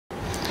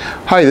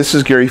Hi, this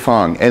is Gary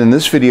Fong, and in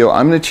this video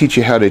I'm going to teach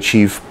you how to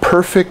achieve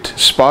perfect,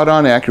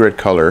 spot-on accurate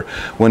color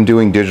when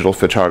doing digital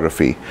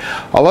photography.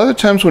 A lot of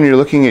times when you're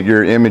looking at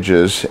your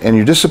images and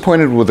you're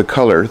disappointed with the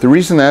color, the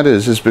reason that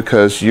is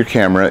because your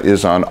camera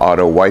is on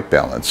auto white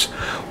balance.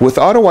 With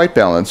auto white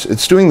balance,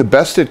 it's doing the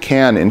best it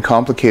can in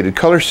complicated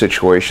color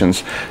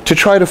situations to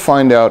try to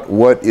find out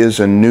what is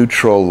a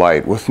neutral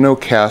light with no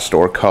cast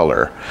or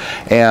color,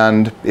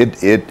 and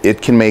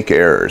it can make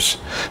errors.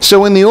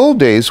 So in the old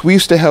days we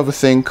used to have a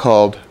thing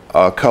called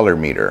a color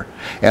meter,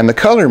 and the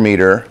color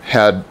meter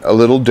had a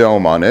little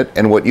dome on it,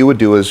 and what you would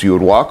do is you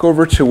would walk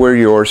over to where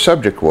your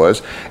subject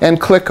was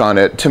and click on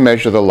it to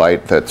measure the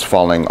light that's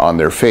falling on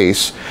their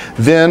face,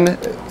 then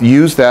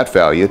use that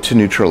value to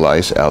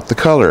neutralize out the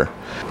color.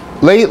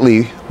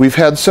 Lately we've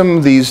had some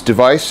of these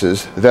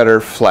devices that are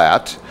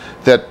flat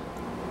that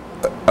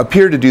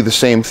appear to do the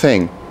same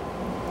thing,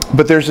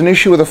 but there's an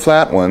issue with the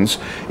flat ones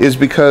is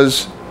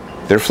because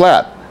they're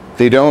flat.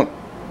 They don't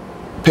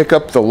pick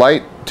up the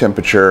light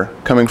temperature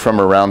coming from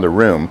around the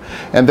room,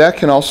 and that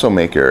can also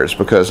make errors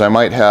because I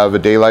might have a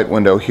daylight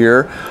window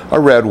here, a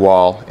red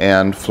wall,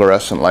 and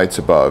fluorescent lights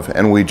above,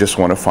 and we just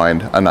want to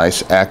find a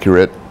nice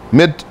accurate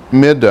mid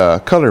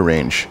color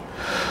range.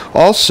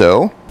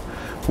 Also,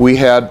 we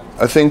had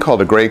a thing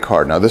called a gray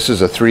card. Now this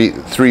is a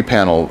three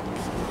panel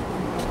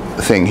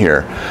thing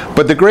here,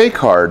 but the gray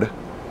card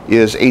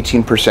is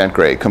 18%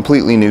 gray,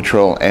 completely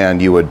neutral,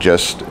 and you would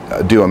just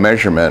do a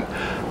measurement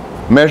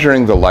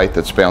measuring the light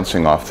that's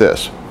bouncing off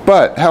this.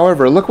 But,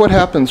 however, look what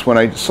happens when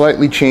I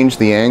slightly change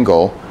the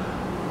angle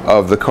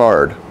of the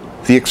card.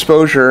 The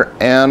exposure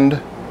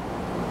and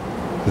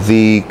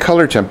the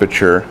color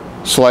temperature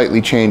slightly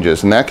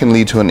changes, and that can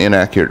lead to an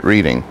inaccurate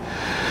reading.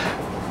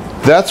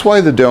 That's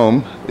why the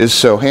dome is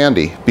so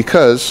handy,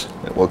 because,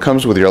 well, it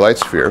comes with your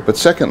Lightsphere, but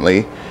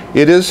secondly,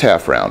 it is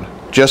half round,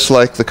 just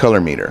like the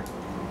color meter.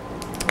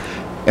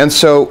 And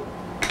so,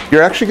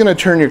 you're actually going to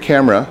turn your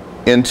camera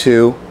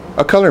into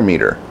a color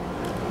meter.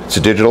 It's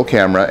a digital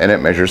camera and it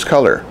measures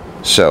color.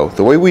 So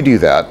the way we do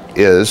that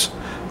is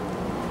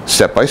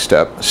step by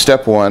step.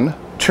 Step one,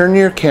 turn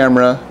your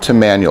camera to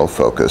manual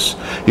focus.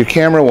 Your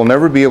camera will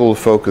never be able to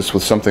focus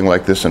with something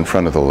like this in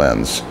front of the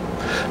lens.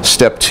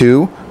 Step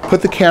two,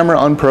 put the camera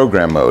on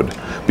program mode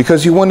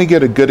because you want to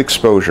get a good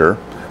exposure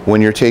when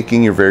you're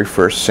taking your very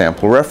first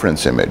sample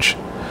reference image.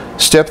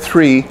 Step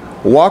three,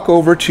 walk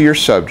over to your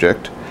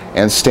subject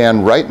and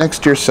stand right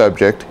next to your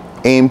subject,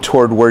 aim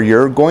toward where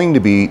you're going to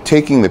be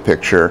taking the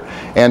picture,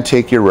 and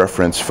take your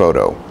reference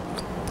photo.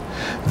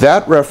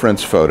 That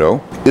reference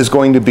photo is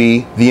going to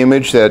be the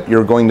image that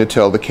you're going to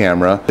tell the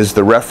camera is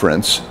the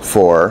reference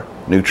for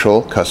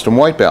neutral custom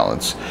white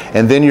balance.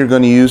 And then you're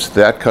going to use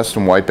that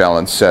custom white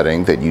balance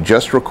setting that you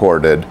just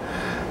recorded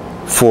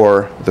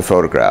for the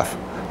photograph.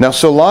 Now,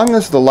 so long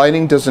as the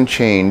lighting doesn't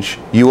change,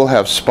 you will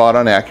have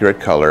spot-on accurate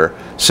color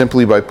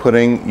simply by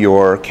putting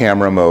your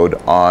camera mode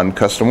on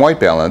custom white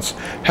balance,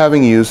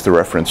 having used the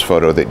reference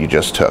photo that you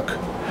just took.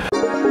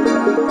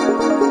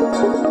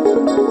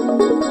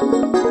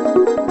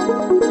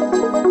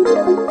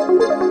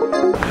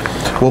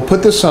 We'll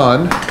put this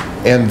on,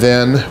 and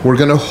then we're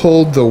going to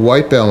hold the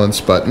white balance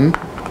button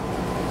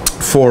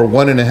for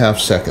 1.5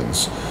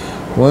 seconds.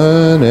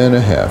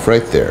 1.5,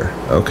 right there,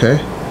 okay?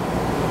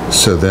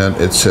 So then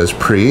it says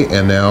pre,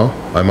 and now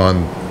I'm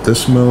on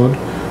this mode,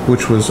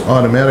 which was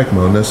automatic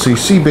mode. Now, so you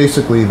see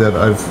basically that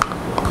I've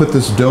put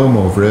this dome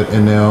over it,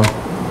 and now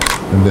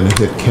I'm going to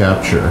hit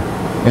capture.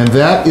 And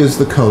that is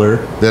the color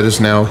that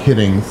is now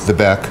hitting the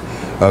back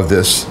of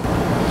this.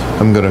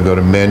 I'm going to go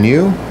to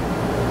menu.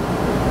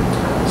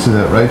 See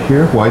that right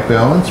here, white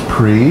balance,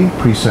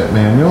 preset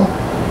manual,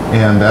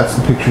 and that's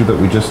the picture that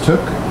we just took.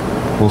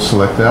 We'll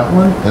select that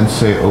one and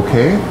say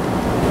OK,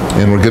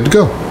 and we're good to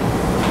go.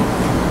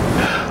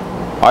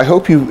 I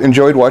hope you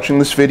enjoyed watching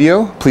this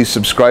video. Please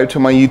subscribe to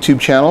my YouTube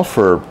channel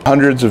for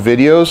hundreds of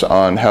videos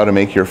on how to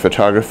make your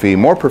photography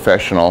more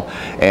professional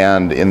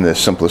and in the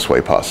simplest way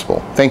possible.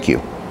 Thank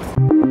you.